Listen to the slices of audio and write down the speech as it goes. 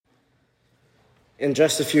In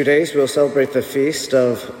just a few days, we'll celebrate the feast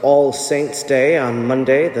of All Saints' Day on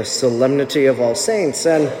Monday, the Solemnity of All Saints.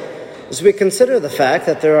 And as we consider the fact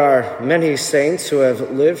that there are many saints who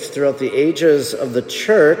have lived throughout the ages of the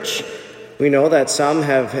Church, we know that some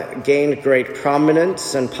have gained great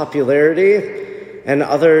prominence and popularity, and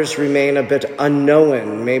others remain a bit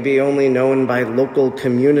unknown, maybe only known by local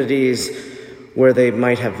communities where they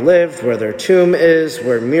might have lived, where their tomb is,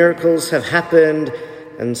 where miracles have happened.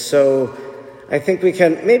 And so I think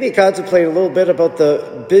maybe God's played a little bit about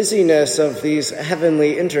the busyness of these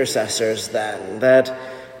heavenly intercessors then, that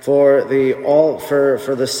for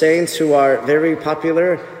the saints who are very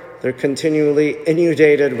popular, they're continually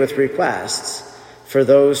inundated with requests. For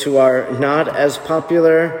those who are not as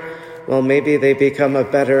popular, well, maybe they become a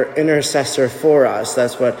better intercessor for us.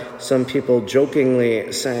 That's what some people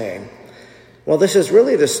jokingly say. Well, this is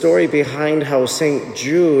really the story behind how St.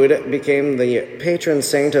 Jude became the patron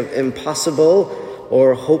saint of impossible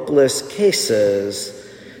or hopeless cases.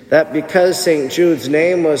 That because St. Jude's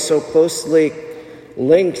name was so closely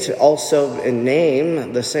linked also in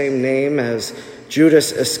name, the same name as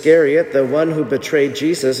Judas Iscariot, the one who betrayed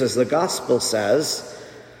Jesus, as the Gospel says,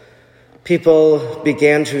 people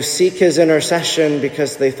began to seek his intercession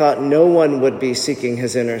because they thought no one would be seeking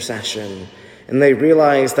his intercession. And they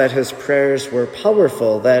realized that his prayers were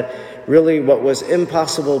powerful, that really what was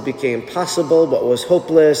impossible became possible, what was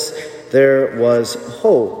hopeless, there was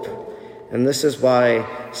hope. And this is why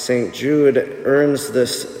St. Jude earns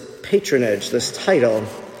this patronage, this title.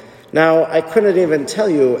 Now, I couldn't even tell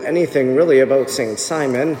you anything really about St.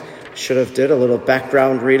 Simon. Should have did a little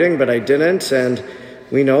background reading, but I didn't. And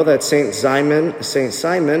we know that St.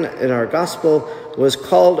 Simon in our gospel was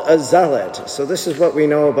called a zealot. So this is what we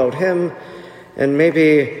know about him. And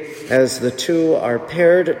maybe as the two are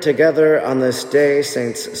paired together on this day,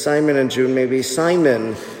 Saints Simon and Jude, maybe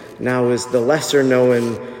Simon now is the lesser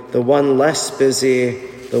known, the one less busy,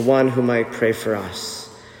 the one who might pray for us.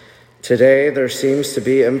 Today there seems to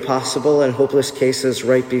be impossible and hopeless cases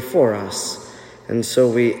right before us. And so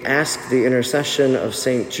we ask the intercession of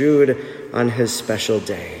St. Jude on his special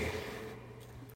day.